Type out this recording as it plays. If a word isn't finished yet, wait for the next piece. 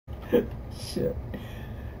Shit.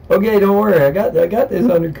 Okay, don't worry. I got this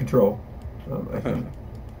under control. I think.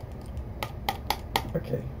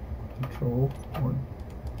 Okay. Control 1.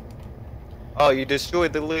 Oh, you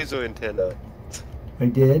destroyed the laser antenna. I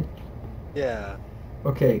did? Yeah.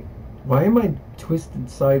 Okay. Why am I twisted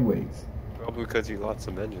sideways? Probably because you lost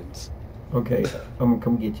some engines. Okay, I'm gonna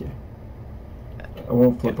come get you. I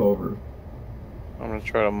won't flip over. I'm gonna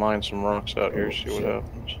try to mine some rocks out here, Oh, see what shit.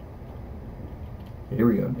 happens. Here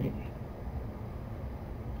we go, Nate.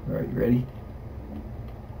 Alright, you ready?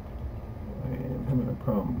 I am having a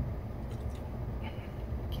problem.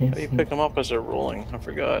 Can't How do you see. pick them up as they're rolling? I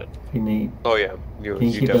forgot. Hey, Nate. Oh yeah, you Can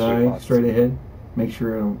you keep an definitely eye lost. straight ahead? Make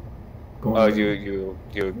sure I don't go Oh, on. you.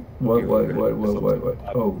 What?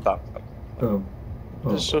 Oh. Stop. Oh.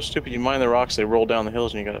 This is so stupid. You mine the rocks, they roll down the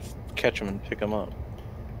hills, and you gotta catch them and pick them up.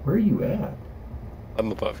 Where are you at?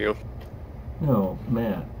 I'm above you. No,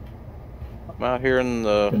 Matt. I'm out here in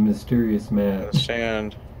The the mysterious Matt.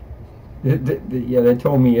 sand. Yeah, they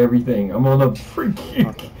told me everything. I'm on a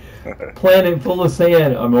freaking planet full of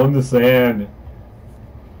sand. I'm on the sand.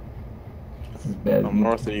 This is bad. I'm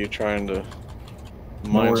north of you trying to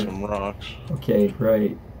mine North. some rocks. Okay,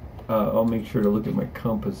 right. I'll make sure to look at my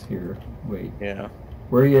compass here. Wait. Yeah.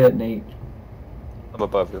 Where are you at, Nate? I'm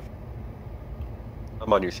above you.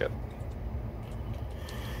 I'm on your ship.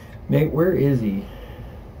 Nate, where is he?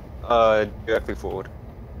 Directly forward.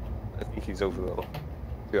 I think he's over there.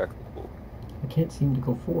 Directly forward. I can't seem to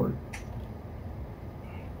go forward.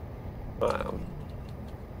 Wow.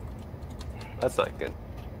 That's not good.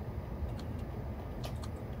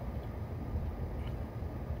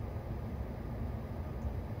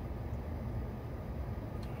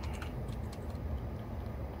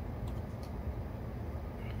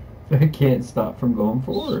 I can't stop from going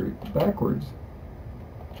forward, backwards.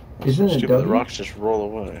 Isn't it Stupid, the W? rocks just roll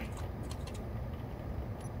away.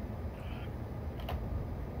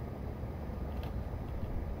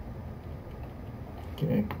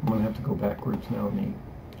 Okay, I'm gonna have to go backwards now, Nate.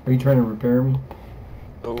 Are you trying to repair me?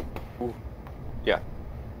 Oh, ooh. Yeah.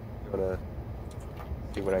 You wanna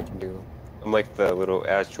see what I can do? I'm like the little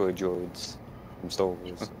asteroid droids from Star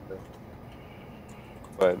Wars.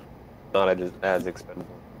 But not as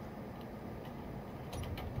expendable.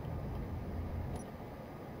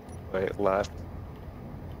 Right, left.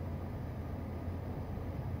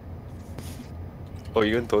 Oh,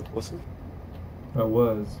 you in third person? I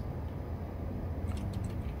was.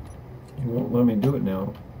 You won't let me do it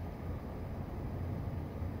now.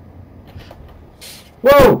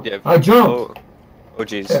 Whoa! Yeah. I jumped! Oh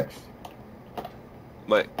jeez. X.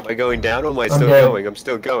 Am I going down or am I I'm still dead. going? I'm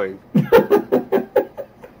still going.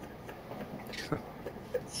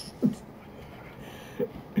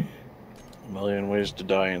 A million ways to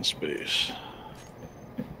die in space.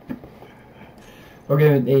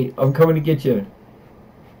 Okay, Nate, I'm coming to get you.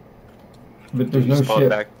 But there's You no spawn ship.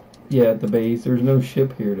 back. Yeah, at the base. There's no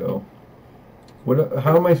ship here, though. What?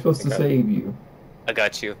 How am I supposed to Okay. save you? I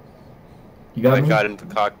got you. You got I me? got into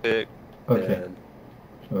the cockpit. Okay. And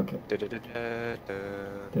Okay. da-da-da-da-da.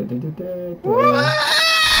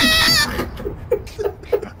 Da-da-da-da-da.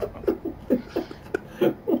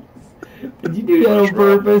 Did you do that on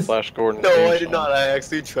purpose? Flash Gordon. No, theme I did song. not. I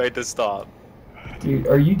actually tried to stop. Dude,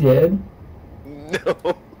 are you dead?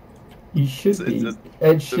 No. You should It's be. just-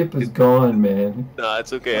 That ship is gone, man. Nah,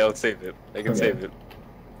 it's okay. I'll save it. I can Okay. save it.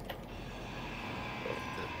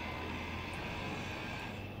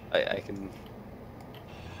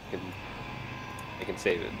 I can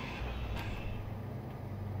save it.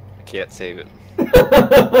 I can't save it.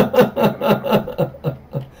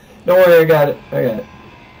 Don't worry, I got it. I got it.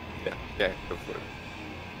 Yeah, go for it.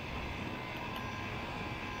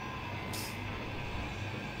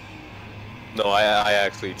 No, I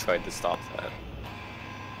actually tried to stop that.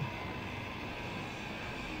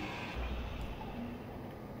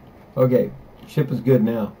 Okay, ship is good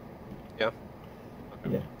now. Yeah.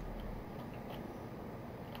 Yeah.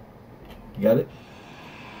 You got it?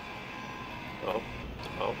 Oh.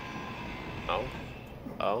 Oh. Oh.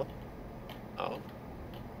 Oh. Oh.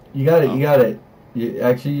 You got it, Oh. you got it.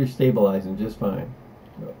 Actually, you're stabilizing just fine.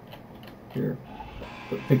 Here.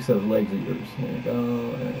 Fix those legs of yours. There you go.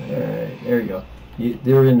 Alright, there you go.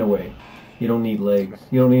 They're in the way. You don't need legs.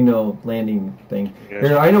 You don't need no landing thing. Yeah,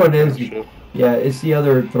 Here, I know what it is. ship. Yeah, it's the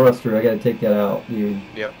other thruster. I gotta take that out, dude.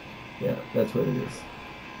 Yep. Yeah, that's what it is.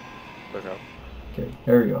 Okay. Okay,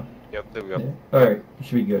 there we go. Yep, there we go. Yeah. Alright, you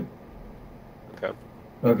should be good. Okay.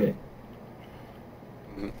 Okay.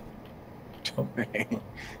 Mhm.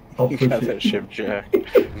 I'll You push got it. that ship jack.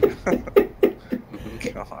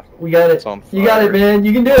 God. We got it. It's on You got it, fire. man.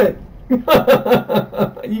 You can do it. You can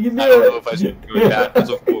do I don't it. know if I should do it backwards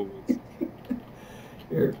or forwards.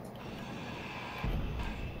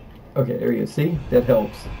 Okay, there you go. See? That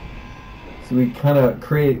helps. So we kind of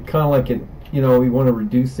create, kind of like an, you know, we want to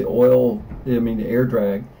reduce the oil, I mean the air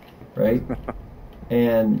drag, right?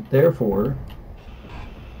 And therefore,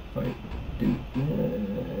 if I do,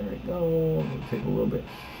 there we go. We'll take a little bit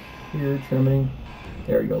here, trimming.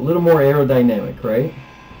 There we go. A little more aerodynamic, right?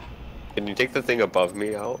 Can you take the thing above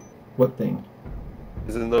me out? What thing?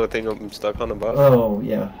 Isn't there a thing I'm stuck on above? Oh,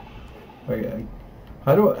 yeah. Okay.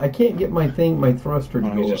 How do I can't get my thing, my thruster to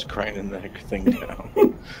Oh, go he's just up. grinding that thing down.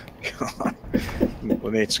 God.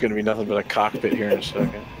 Well, it's going to be nothing but a cockpit here in a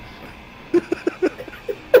second.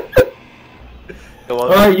 All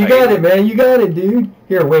right, you got it, man. You got it, dude.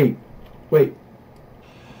 Here, wait. Wait.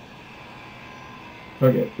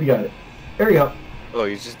 Okay, we got it. There you go. Oh,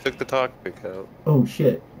 you just took the cockpit out. Oh,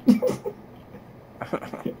 shit. Well,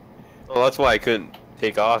 that's why I couldn't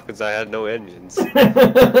take off, because I had no engines.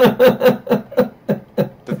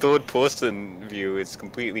 The third person view is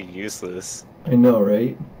completely useless. I know,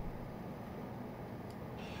 right?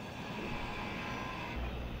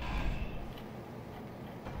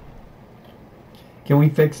 Can we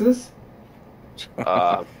fix this?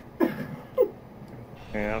 Yeah,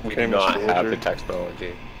 We okay, do not Mr. have the Wizard.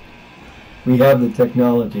 technology. We have the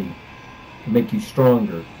technology to make you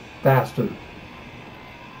stronger, faster.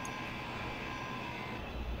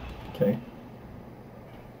 Okay.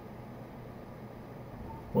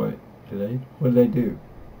 What did I do?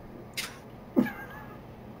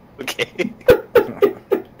 Okay.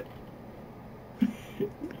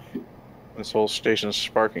 This whole station's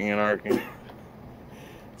sparking and arcing.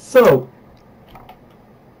 So,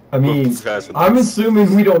 I mean, These guys are I'm nuts.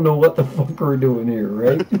 assuming we don't know what the fuck we're doing here,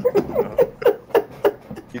 right?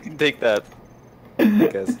 You can take that, I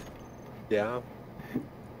guess. Yeah.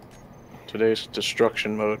 Today's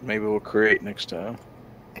destruction mode. Maybe we'll create next time.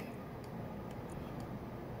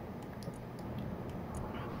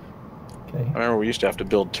 Okay. I remember we used to have to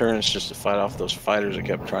build turrets just to fight off those fighters that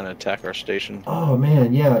kept trying to attack our station. Oh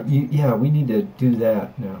man, yeah, yeah, we need to do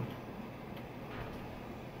that now.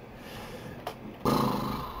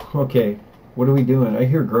 Okay, what are we doing? I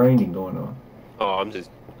hear grinding going on. Oh, I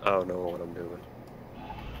don't know what I'm doing.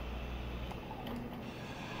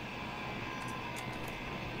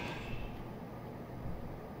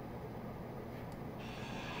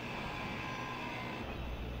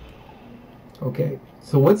 Okay,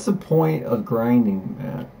 so what's the point of grinding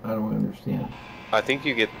that? I don't understand. I think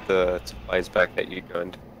you get the supplies back that you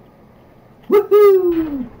gunned.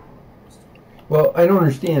 Woohoo! Well, I don't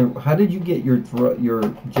understand. How did you get your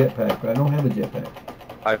jetpack? I don't have a jetpack.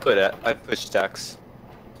 I pushed stacks.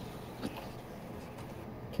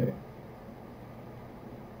 Okay.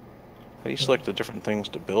 How do you select the different things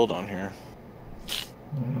to build on here?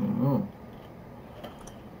 I don't know.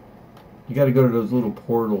 You got to go to those little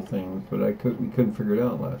portal things, but we couldn't figure it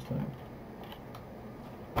out last time.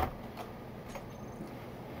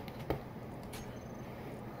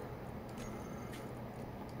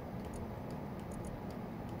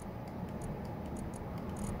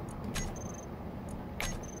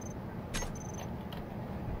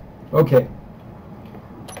 Okay.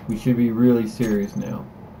 We should be really serious now.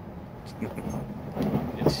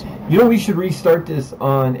 Yes. You know, we should restart this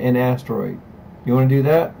on an asteroid. You want to do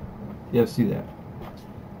that? Yes, do that.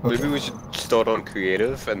 Okay. Maybe we should start on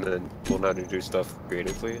creative and then learn how to do stuff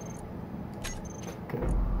creatively. Okay.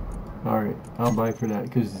 Alright, I'll buy for that,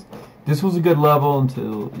 because this was a good level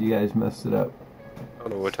until you guys messed it up. I don't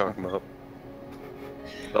know what we're talking about.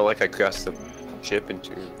 Not like I crashed the ship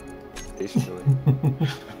into station.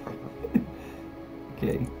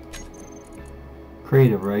 Okay.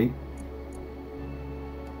 Creative, right?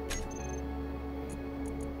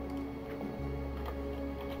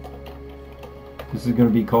 This is going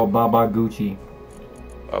to be called Baba Gucci.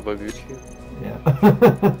 Baba Gucci? Yeah.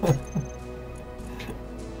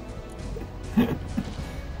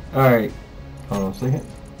 Alright. Hold on a second.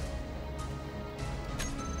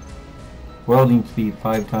 Welding speed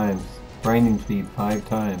 5 times. Grinding speed 5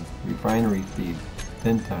 times. Refinery speed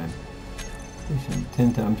 10 times.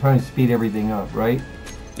 10 times. I'm trying to speed everything up, right?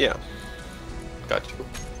 Yeah. Got you.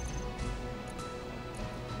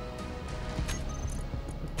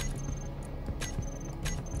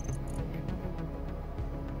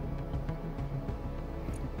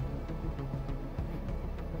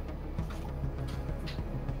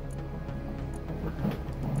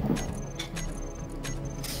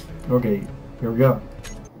 Okay, here we go.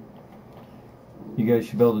 You guys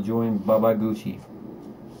should be able to join Baba Gucci.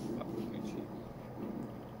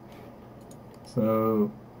 So,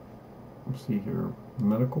 let's see here.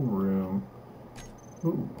 Medical room.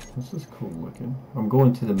 Ooh, this is cool looking. I'm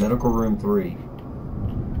going to the medical room 3.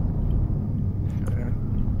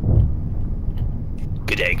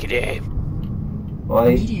 Take it in. Why?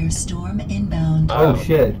 Meteor storm inbound. Oh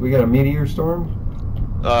shit, we got a meteor storm?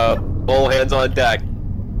 All hands on deck.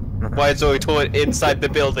 Why is there a toilet inside the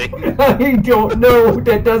building? I don't know.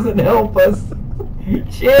 That doesn't help us.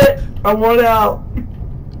 Shit, I want out.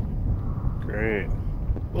 Great.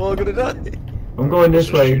 We're all gonna die. I'm going this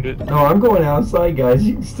Just way. shoot it. No, I'm going outside, guys.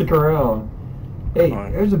 You can stick around. Hey,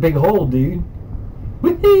 Alright. there's a big hole, dude.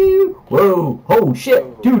 Woohoo! Whoa! Oh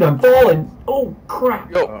shit, dude, I'm falling. Oh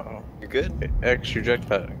crap. Yo, Uh-oh. you good? X your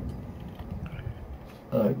jetpack.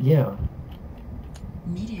 Yeah.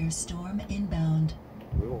 Meteor storm inbound.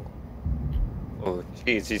 Oh,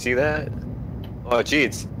 jeez, you see that? Oh,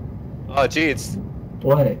 jeez. Oh, jeez.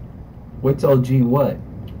 What? What's LG what?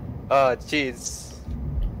 Oh, jeez.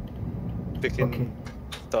 Picking Okay.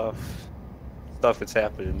 stuff. Stuff that's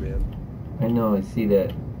happening, man. I know. I see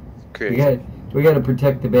that. Crazy. We got to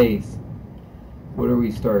protect the base. Where do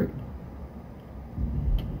we start?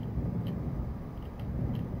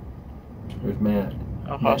 There's Matt.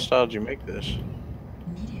 How hostile did you make this?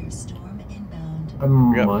 Meteor storm inbound.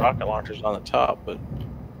 I'm We got Matt. rocket launchers on the top, but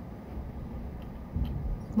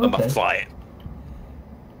I'm Okay. a flying.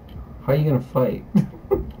 How are you gonna fight?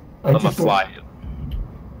 I'm a just want- flying.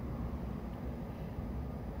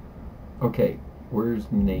 Okay,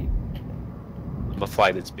 where's Nate? I'm a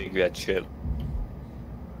flying this big red ship.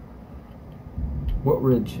 What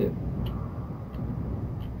red ship?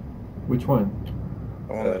 Which one?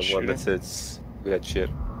 the one that's One shooting. that says red ship.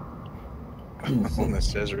 The one that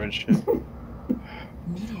says red shit.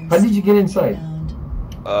 Meteor How did you get storm inside?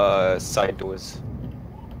 inbound. Side doors.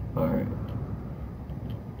 Alright.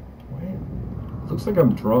 What? Looks like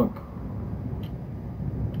I'm drunk.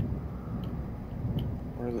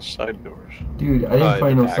 Where are the side doors? Dude, I didn't in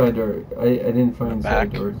find the no back. side door. I didn't find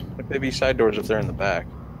side back? doors. Would they be side doors if they're in the back?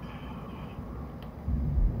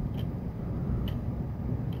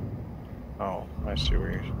 Oh, I see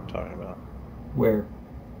where you're talking about. Where?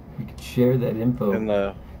 You could share that info. In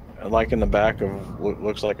the, like in the back of what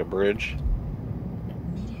looks like a bridge.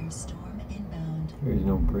 Meteor storm inbound. There's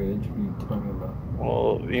no bridge. What are you talking about?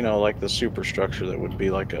 Well, you know, like the superstructure that would be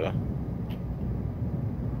like a.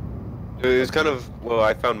 It was kind of, well,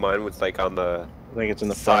 I found mine was like on the I think it's in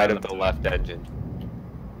the side front of the left engine.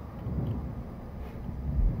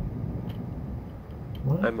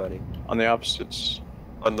 What? Hi, buddy. on the opposites.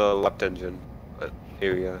 On the left engine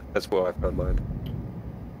area. That's where I found mine.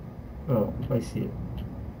 Oh, I see it.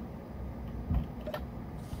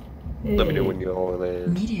 Let me know Hey, when you all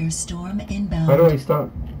land. Meteor storm inbound. How do I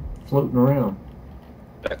stop floating around?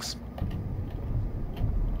 X.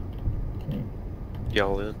 Okay.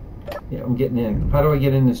 Y'all in? Yeah, I'm getting in. How do I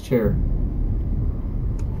get in this chair?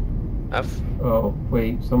 F. Oh,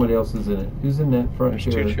 wait, somebody else is in it. Who's in that front There's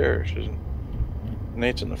chair? two chairs, isn't?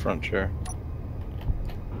 Nate's in the front chair.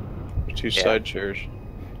 There's two Yeah. side chairs.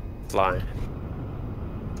 Flying.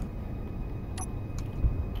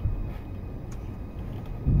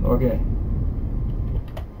 Okay.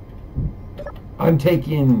 I'm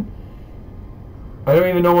taking. I don't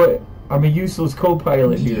even know what. I'm a useless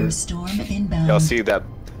co-pilot here. Meteor storm inbound. Y'all see that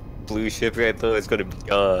blue ship right there? It's gonna be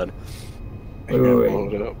gone. Wait, wait, wait. Blow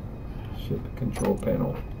it up. Ship control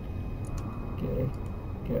panel. Okay.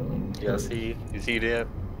 Gatling. Y'all see? You see that?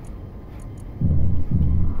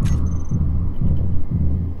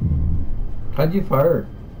 How'd you fire?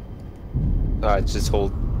 Just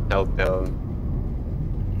hold held down.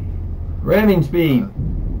 Ramming speed.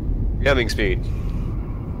 Jamming speed.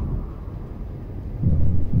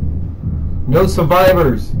 No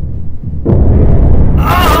survivors.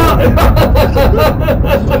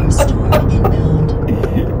 Meteor storm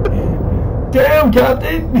inbound. Damn,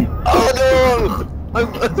 Captain! Oh no!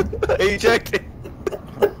 I'm ejected.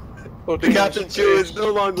 Oh, The captain shoe is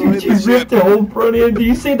no longer in Dude, you the ripped ship. the whole front end. Do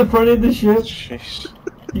you see the front end of the ship? Jeez.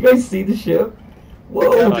 You guys see the ship?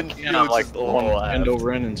 Whoa! captain- I can't, I'm like Just all left. end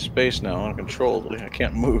over end in space now, uncontrollably. I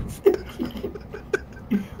can't move.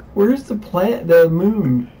 Where's the planet? The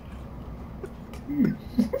moon? Dude.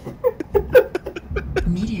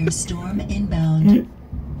 Meteor storm inbound.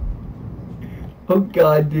 Oh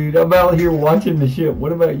god, dude! I'm out here watching the ship.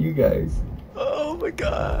 What about you guys? Oh my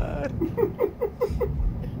god.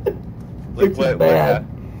 It's bad.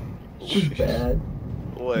 It's bad.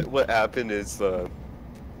 What happened is the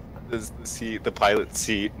seat, the pilot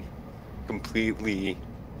seat, completely.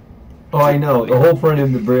 Oh, I know. The whole front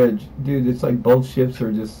end of the bridge, dude. It's like both ships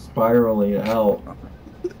are just spiraling out.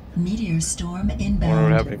 Meteor storm I wonder what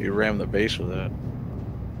inbound. happened if you ram the base with that.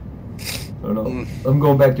 I don't know. I'm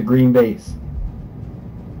going back to green base.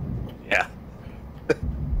 Yeah.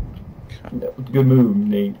 Good move,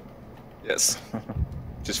 Nate. Yes.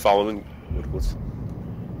 Just following.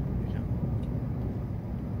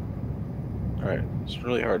 Alright, it's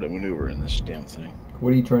really hard to maneuver in this damn thing.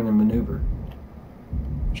 What are you trying to maneuver?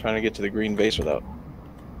 I'm trying to get to the green base without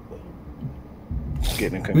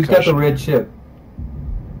getting a concussion. Who's got the red ship?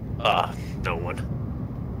 No one.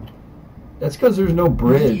 That's because there's no Meteor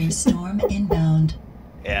bridge. storm inbound.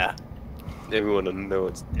 Yeah. Everyone will know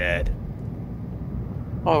it's dead.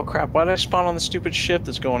 Oh crap, why did I spawn on the stupid ship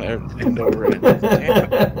that's going end over it?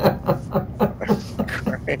 Damn it.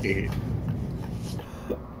 Great.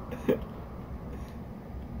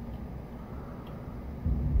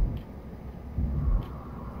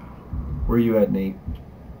 Where you at, Nate?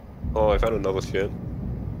 Oh, I found another ship.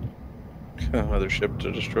 Another ship to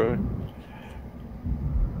destroy.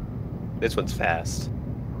 This one's fast.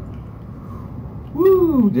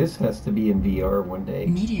 Woo! This has to be in VR one day.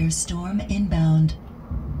 Meteor storm inbound.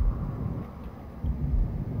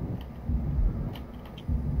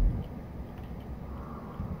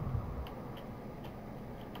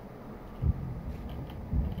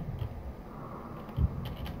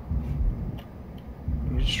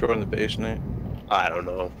 You destroying the base, Nate? I don't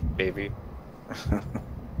know. Maybe.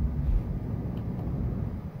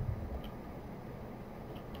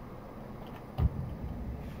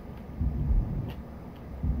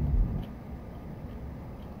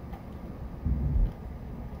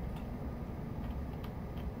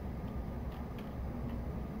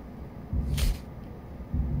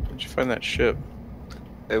 Where'd you find that ship?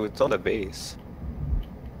 It was on a base.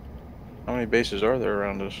 How many bases are there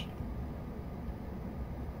around us?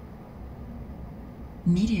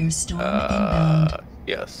 Meteor storm inbound.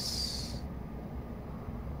 Yes.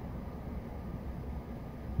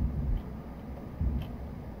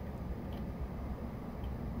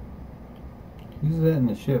 Who's that in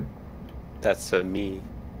the ship? That's me.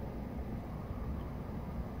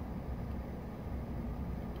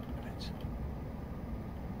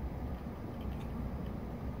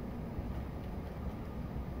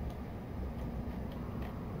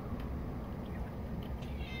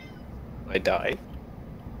 I die.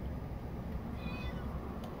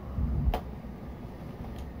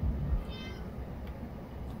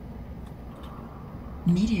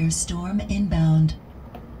 Meteor storm inbound.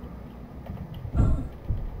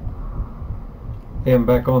 Hey, I'm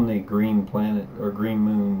back on the green planet, or green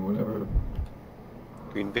moon, whatever.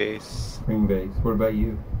 Green base. Green base. What about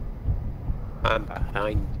you? I'm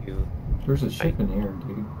behind you. There's a ship in here,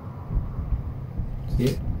 dude.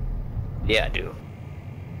 See it? Yeah, I do.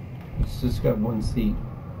 It's just got one seat.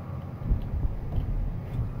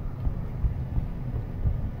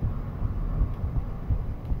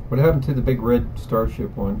 What happened to the big red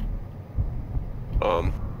starship one?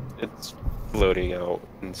 It's floating out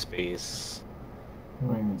in space. I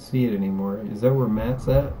don't even see it anymore. Is that where Matt's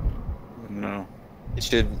at? No. It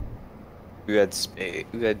should. We had space.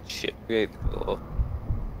 We had ship. We had. Oh.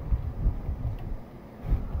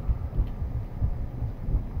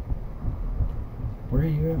 Where are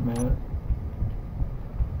you at, Matt?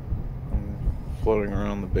 I'm floating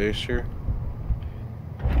around the base here.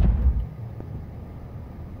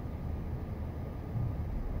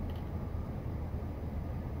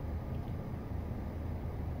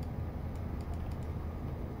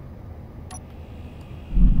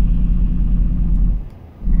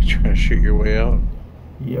 You trying to shoot your way out?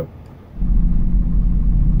 Yep.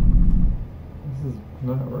 This is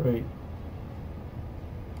not right.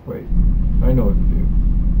 Wait, I know what to do.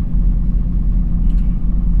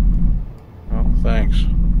 Oh, thanks.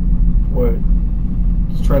 What?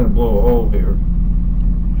 Just trying to blow a hole here.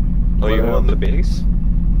 Oh, you on the base?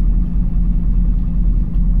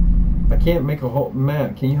 I can't make a hole.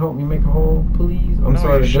 Matt, can you help me make a hole, please? I'm No,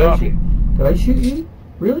 sorry. you Did I shot shoot? me. Did I shoot you?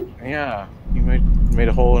 Really? Yeah, you made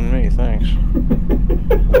a hole in me, thanks.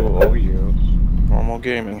 Oh, you. Normal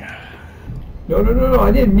gaming. No,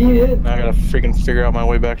 I didn't mean it. Now I gotta freaking figure out my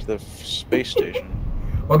way back to the space station.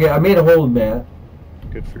 Okay, I made a hole, Matt.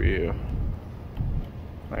 Good for you.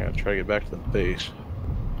 I gotta try to get back to the base.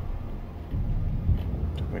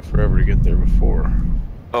 Took me forever to get there before.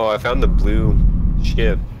 Oh, I found the blue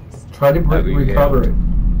ship. Try to recover it.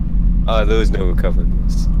 There was no recovering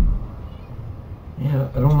this. Yeah,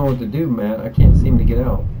 I don't know what to do, Matt. I can't seem to get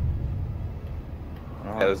out.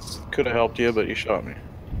 Could have helped you, but you shot me.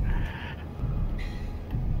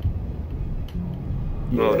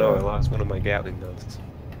 Yeah. Oh no, I lost one of my Gatling guns.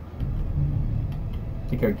 I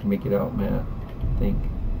think I can make it out, Matt. I think.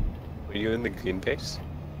 Were you in the green base?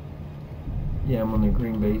 Yeah, I'm on the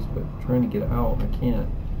green base, but trying to get out, I can't.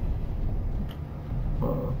 I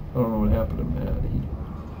don't know what happened to Matt.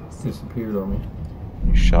 He disappeared on me.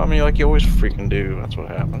 You shot me like you always freaking do. That's what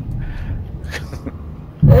happened.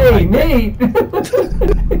 Hey, Nate!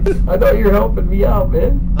 I thought you were helping me out,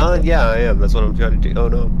 man. Yeah, I am. That's what I'm trying to do. Oh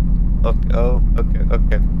no. Okay. Oh,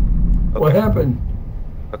 okay. What happened?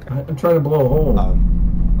 Okay. I'm trying to blow a hole.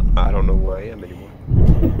 I don't know where I am anymore.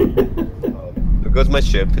 There goes my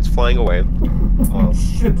ship. It's flying away.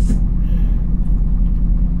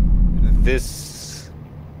 This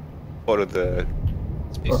part of the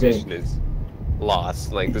space station is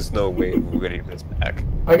lost. Like, there's no way we're getting this back.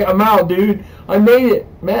 I'm out, dude. I made it.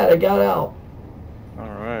 Matt, I got out.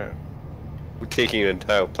 Alright. We're taking an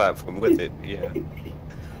entire platform with it, yeah.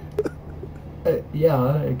 Yeah,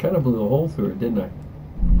 I kind of blew a hole through it, didn't I?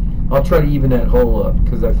 I'll try to even that hole up,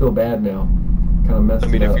 because I feel bad now. Kind of messed I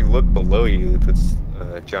mean, it up. if you look below you, it's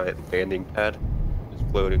a giant landing pad just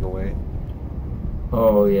floating away.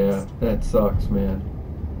 Oh, yeah. That sucks, man.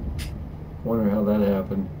 Wonder how that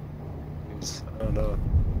happened. I don't know.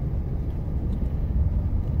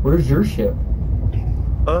 Where's your ship?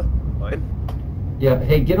 Huh? Mine? Yeah,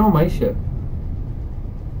 hey, get on my ship.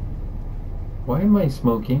 Why am I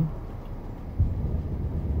smoking?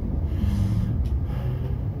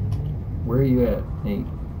 Where are you at, Nate?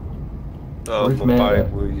 Where's I'm Matt by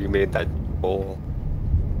at? where you made that hole.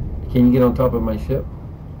 Can you get on top of my ship?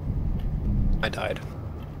 I died.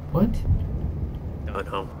 What? Oh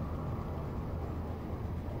no.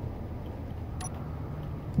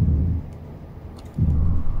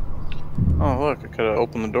 Oh, look, I could have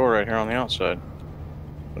opened the door right here on the outside.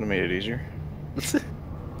 Would have made it easier.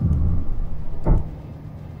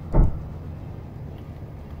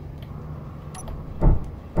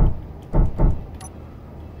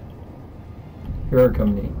 Here I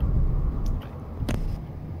come, Nate.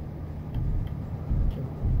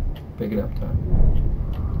 Pick it up, Todd.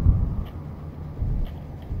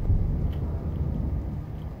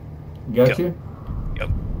 Got Yep. you? Yep.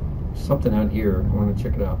 Something out here. I want to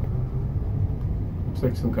check it out. Looks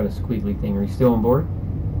like some kind of squiggly thing. Are you still on board?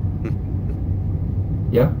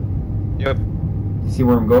 Yeah? Yep. You see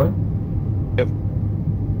where I'm going? Yep.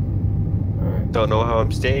 Alright. Don't know how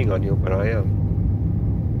I'm staying on you, but I am.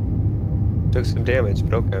 Took some damage,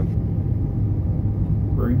 but okay.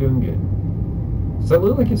 We're doing good. Does that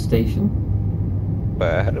look like a station?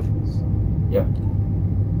 Ahead of us? Yeah.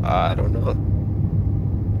 I don't know.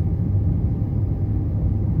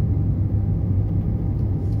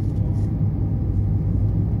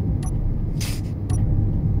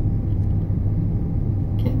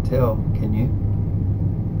 Can't tell, can you?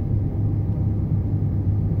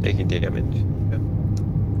 Taking damage.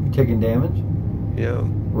 You taking damage? Yeah.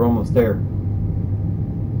 We're almost there.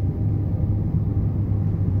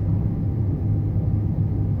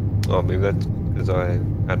 Oh, maybe that's because I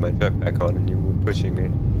had my jetpack on and you were pushing me.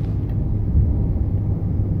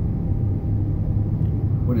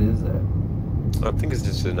 What is that? I think it's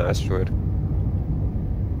just an asteroid.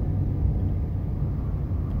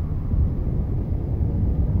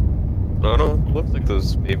 I don't know. Looks like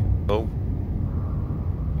those maybe. Oh.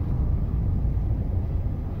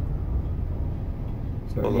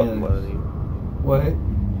 So, Hold yeah, on, Lonnie. what?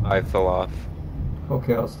 I fell off.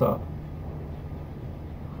 Okay, I'll stop.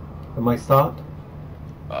 Am I stopped?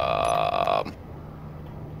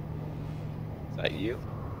 Is that you?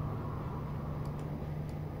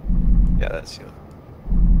 Yeah, that's you.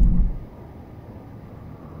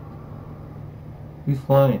 Who's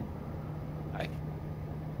flying? Hi.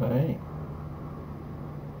 Alright.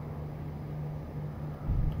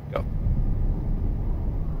 Go.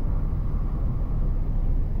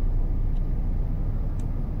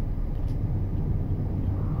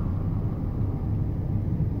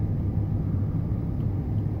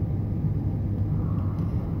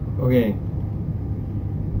 Okay.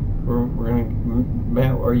 We're gonna.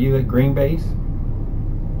 Matt, are you at Green Base?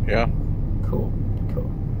 Yeah. Cool. Cool.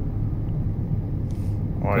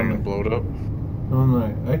 Why are you gonna blow it up? I'm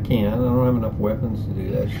not. I can't. I don't have enough weapons to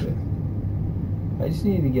do that shit. I just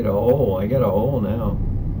need to get a hole. I got a hole now.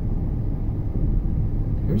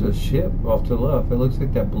 There's a ship off to the left. It looks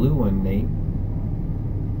like that blue one, Nate.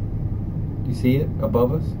 Do you see it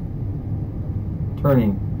above us?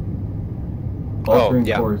 Turning. Altering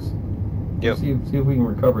yeah. course. Yep. See if we can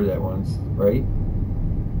recover that once, right?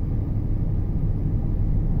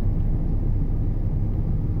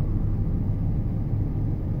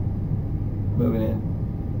 Moving in.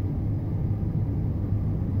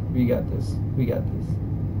 We got this. We got this.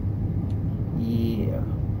 Yeah.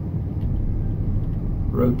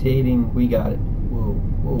 Rotating. We got it. Whoa.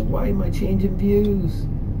 Whoa. Why am I changing views?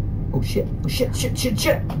 Oh shit. Oh shit. Shit. Shit.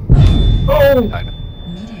 Shit. Oh!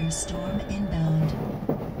 Meteor storm inbound.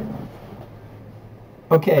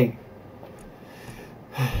 Okay.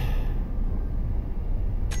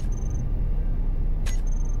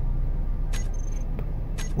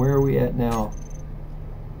 Where are we at now?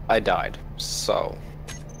 I died. So.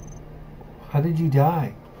 How did you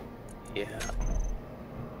die? Yeah.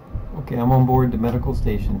 Okay, I'm on board the medical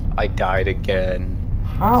station. I died again.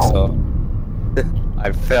 How? So.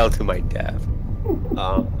 I fell to my death.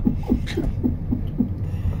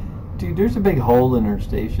 Dude, there's a big hole in our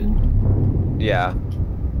station. Yeah.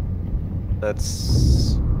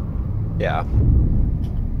 That's. Yeah.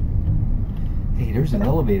 Hey, there's an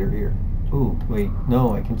elevator here. Ooh, wait,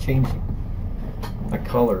 no, I can change my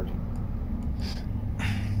color.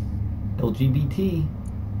 LGBT.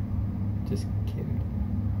 Just kidding.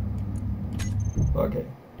 Okay.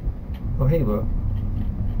 Oh, hey, bro.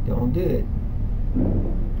 Don't do it.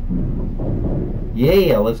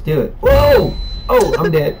 Yeah, let's do it. Whoa! Oh,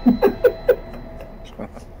 I'm dead.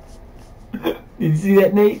 Did you see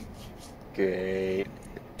that, Nate? Okay.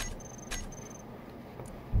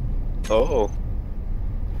 Oh.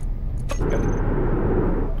 Okay.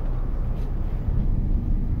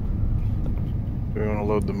 We want to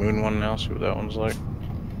load the moon one now, see what that one's like.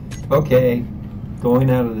 Okay.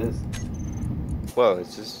 Going out of this. Well,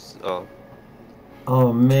 it's just. Oh.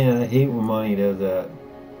 Oh, man, I hate when Monty does that.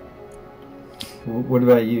 What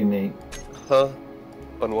about you, Nate? Huh?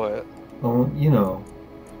 On what? Oh, you know.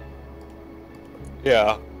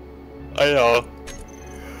 Yeah. I know.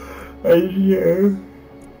 Yeah.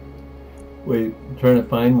 Wait, I'm trying to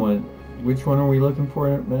find one. Which one are we looking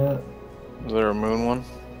for, Matt? Is there a moon one?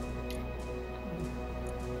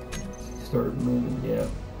 Start moving. Yeah,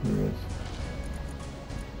 there is.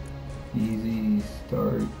 Easy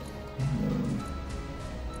start.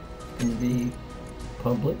 It's gonna be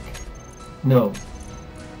public. No.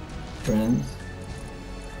 Friends.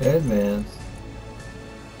 Advanced.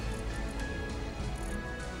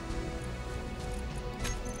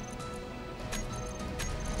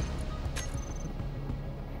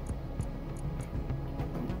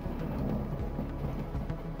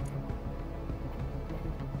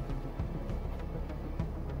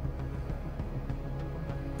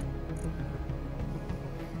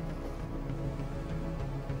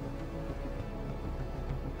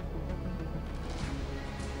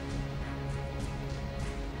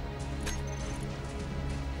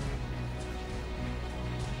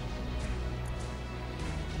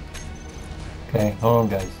 Okay, hold on,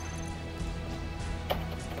 guys.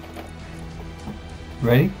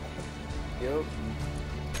 Ready? Yep.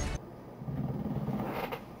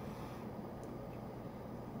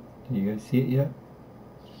 Do you guys see it yet?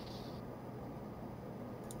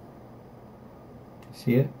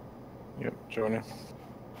 See it? Yep, joining.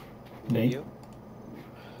 Nate? Yep.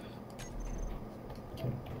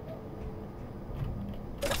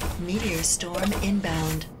 Meteor storm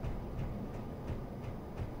inbound.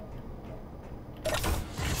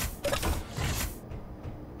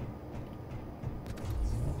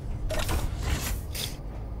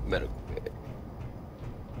 Medical bed.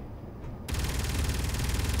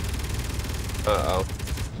 Uh-oh.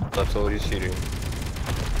 That's all he's shooting.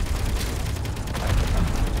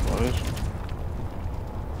 What is?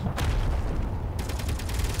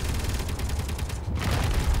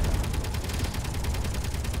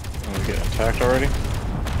 Are we getting attacked already?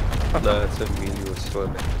 No, it's a meteor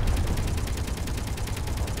storm.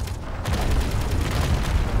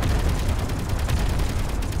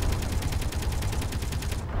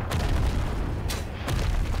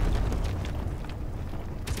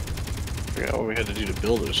 I forgot what we had to do to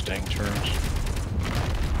build those dang turns.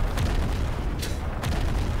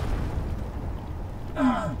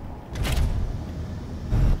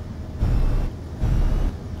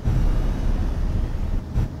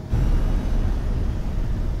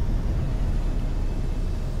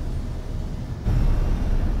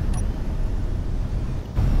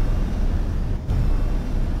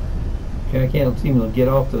 Okay, I can't seem to get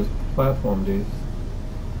off those platform dudes.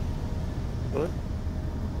 What?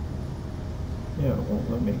 Yeah, it won't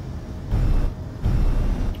let me.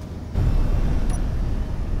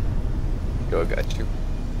 Yo, I got you.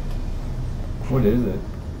 What is it?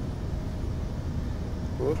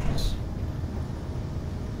 Whoops.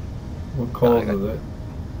 What cause got is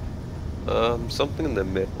it? Something in the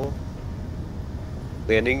middle.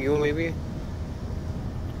 Landing gear, maybe?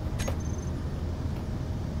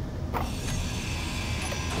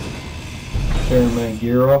 Turn my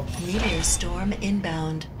gear off? Meteor storm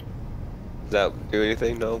inbound. Does that do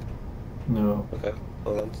anything? No? No. Okay.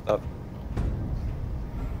 Hold on. Stop.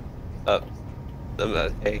 Stop.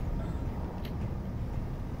 Hey.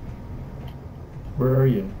 Where are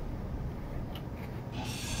you?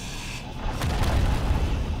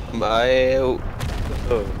 Oh.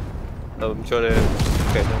 I'm trying to.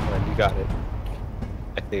 Okay, never mind. You got it.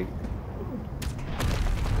 I think.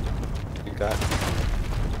 got.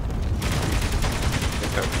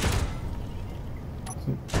 Okay.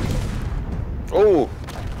 Oh!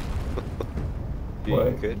 You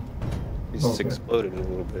What? good? You just Okay. exploded a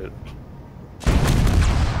little bit.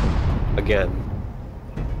 Again.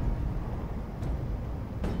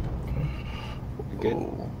 You good?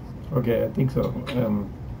 Okay, I think so.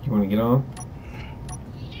 You want to get on?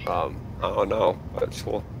 I don't know, but it's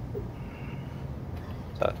cool.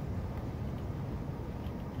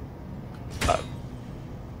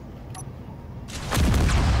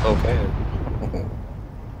 Okay.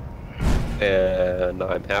 And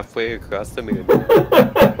I'm halfway across the moon.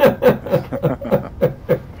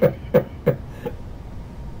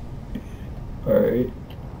 Alright.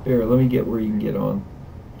 Here, let me get where you can get on.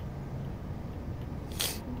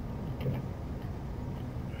 Okay.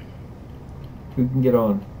 Who can get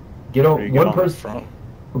on? Get Or on. you get One on the person. front.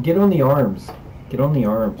 Well, get on the arms. Get on the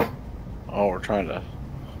arms. Oh, we're trying to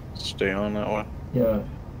stay on that one. Yeah.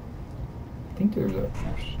 I think there's a.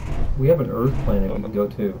 We have an Earth planet we can go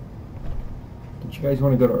to. Don't you guys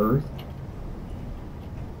want to go to Earth?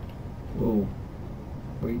 Whoa.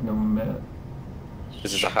 Waiting on Matt.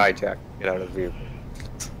 This is a hijack. Get out of the vehicle.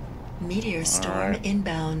 Meteor storm Alright.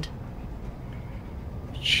 inbound.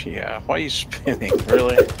 Yeah, why are you spinning?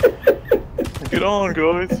 Really? Get on,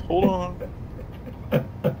 guys. Hold on.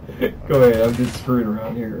 Go ahead, I'm just screwing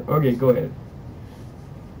around here. Okay, go ahead.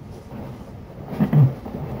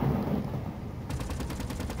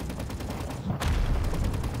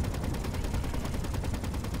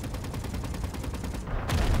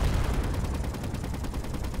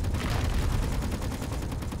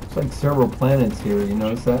 It's like several planets here, you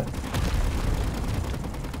notice that?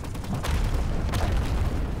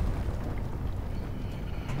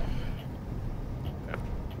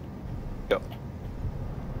 Yep.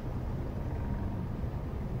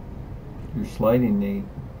 You're sliding, Nate.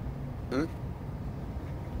 Hmm?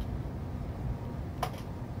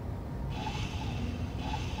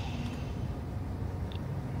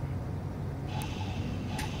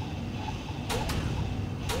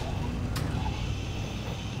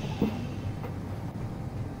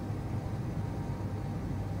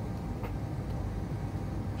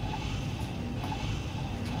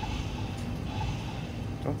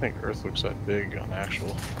 I don't think Earth looks that big on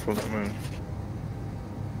actual from the moon.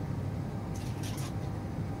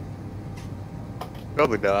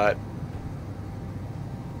 Probably not.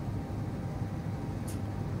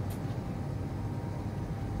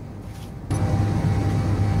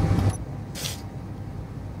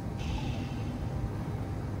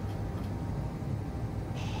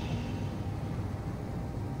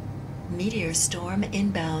 Meteor storm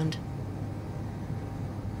inbound.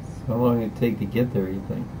 How long did it take to get there, you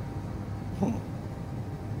think? I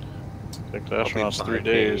think the Probably astronauts 3 5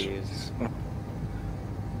 days.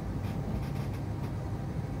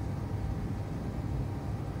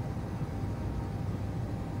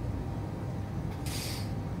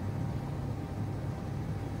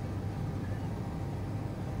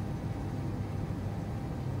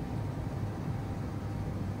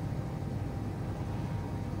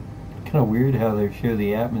 Kind of weird how they show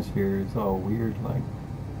the atmosphere. It's all weird, like.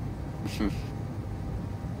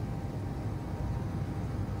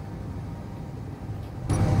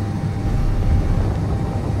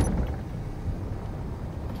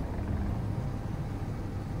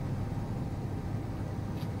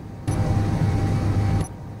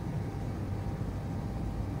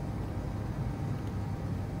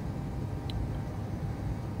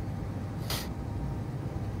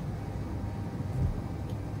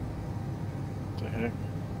 What the heck?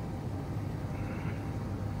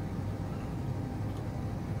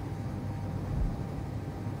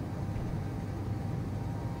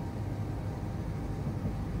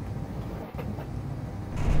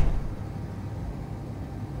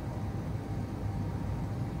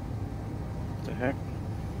 What the heck?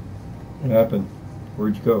 What happened?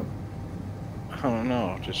 Where'd you go? I don't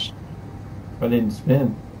know. Just I didn't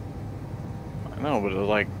spin. I know, but it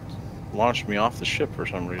like launched me off the ship for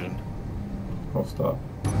some reason. I'll stop.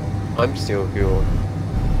 I'm still here.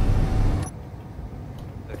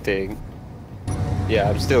 I think. Yeah,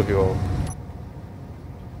 I'm still here.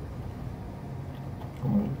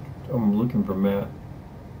 I'm looking for Matt.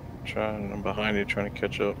 I'm behind you, trying to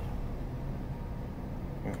catch up.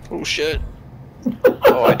 Oh shit!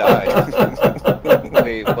 Oh, I died.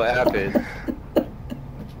 Wait, what happened?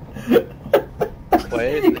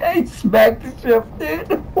 What? You guys smacked the ship, dude.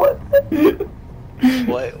 What?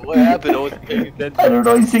 What happened? I wasn't paying attention. I don't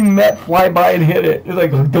know. You seen Matt fly by and hit it. It's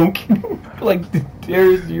like, don't like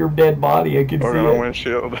tears your dead body. I can Or see on a it.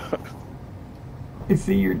 windshield. I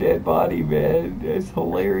see your dead body, man. That's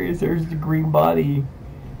hilarious. There's the green body.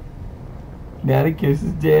 Naticus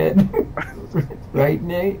is dead. Right,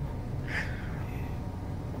 Nate?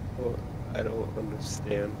 Well, I don't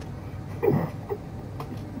understand.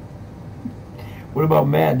 What about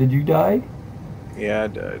Matt? Did you die? Yeah, I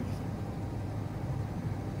died.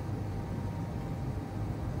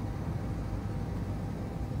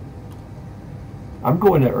 I'm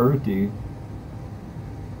going to Earth, dude.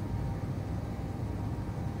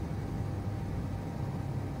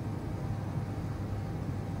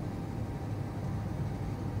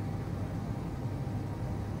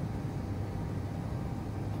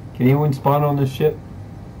 Can anyone spawn on this ship?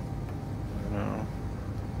 No.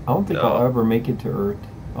 I don't think No. I'll ever make it to Earth,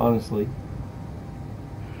 honestly.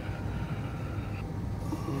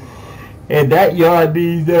 And that yawn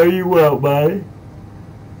means there you will, buddy.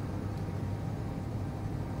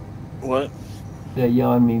 What? That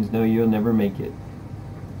yawn means no, you'll never make it.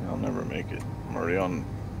 I'll never make it. I'm already on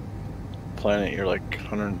planet. You're like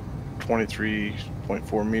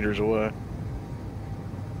 123.4 meters away.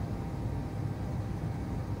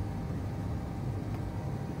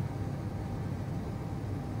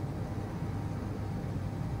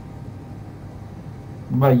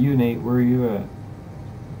 What about you, Nate? Where are you at?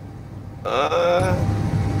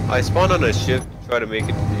 I spawned on a ship to try to make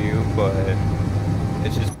it to you, but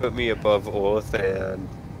it just put me above Earth, and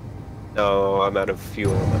now I'm out of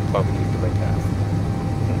fuel and I'm plummeting to my path.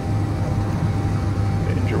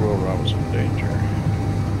 Danger, Will Robinson, danger.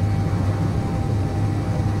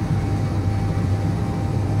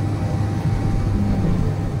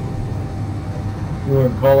 You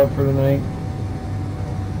want to call it for tonight?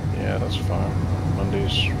 Yeah, that's fine.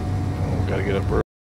 Mondays, gotta get up early.